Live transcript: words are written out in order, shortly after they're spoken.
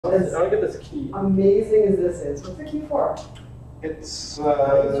As I get this key. Amazing as this is, what's the key for? It's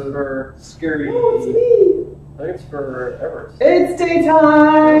for scary. Oh, it's me! I think it's for Everest. It's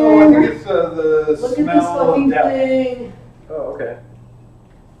daytime! No, I think it's the Look smell at this fucking of death. thing! Oh, okay.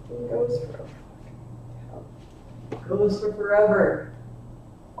 Goes for forever.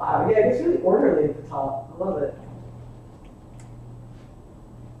 Wow, yeah, it's really orderly at the top. I love it.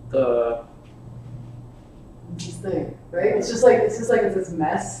 This thing, right? It's just like it's this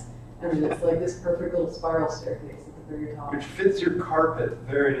mess, and then it's like this perfect little spiral staircase at the very top. Which fits your carpet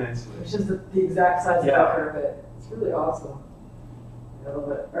very nicely. Which is the exact size of the carpet. It's really awesome. I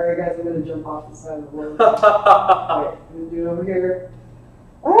love it. Alright guys, I'm gonna jump off the side of the wall. Wait, I'm gonna do it over here.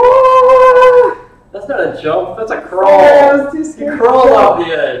 Ah! That's not a jump, that's a crawl. Sorry, I was too scared. You crawled off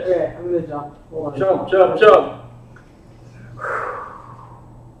the edge. Okay, I'm gonna jump. Hold on. Jump, jump, jump.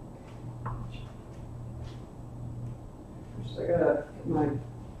 I gotta get my in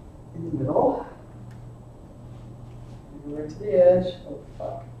the middle. And right to the edge. Oh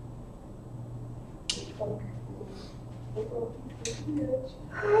fuck. Oh, I Do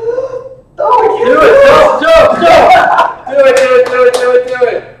it! Jump! Jump! Jump! Do it! Do it! Do it! Do it! Do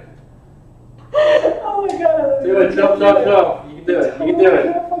it! Oh my god! Do it! Jump! Jump! Jump! You can do it! You can do it! I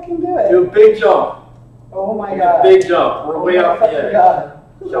can't fucking do it. Do a big jump! Oh my Do god! a big jump! We're way off the edge. God.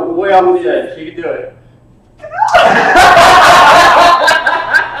 Jump way off the edge. You can do it.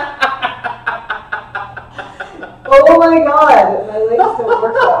 Oh my god! My legs don't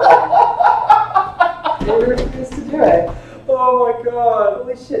work that way. They refuse to do it. Oh my god!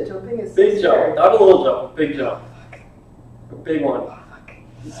 Holy shit! Jumping is so Big scary. jump. Not a little jump. A big jump. A big one.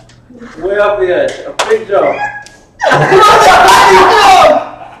 Way off the edge. A big jump.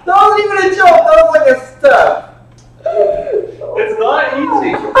 That wasn't even a jump. That was like a step. It's not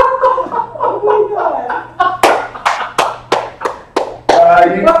easy. Oh my god!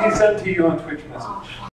 He sent to you on Twitch message.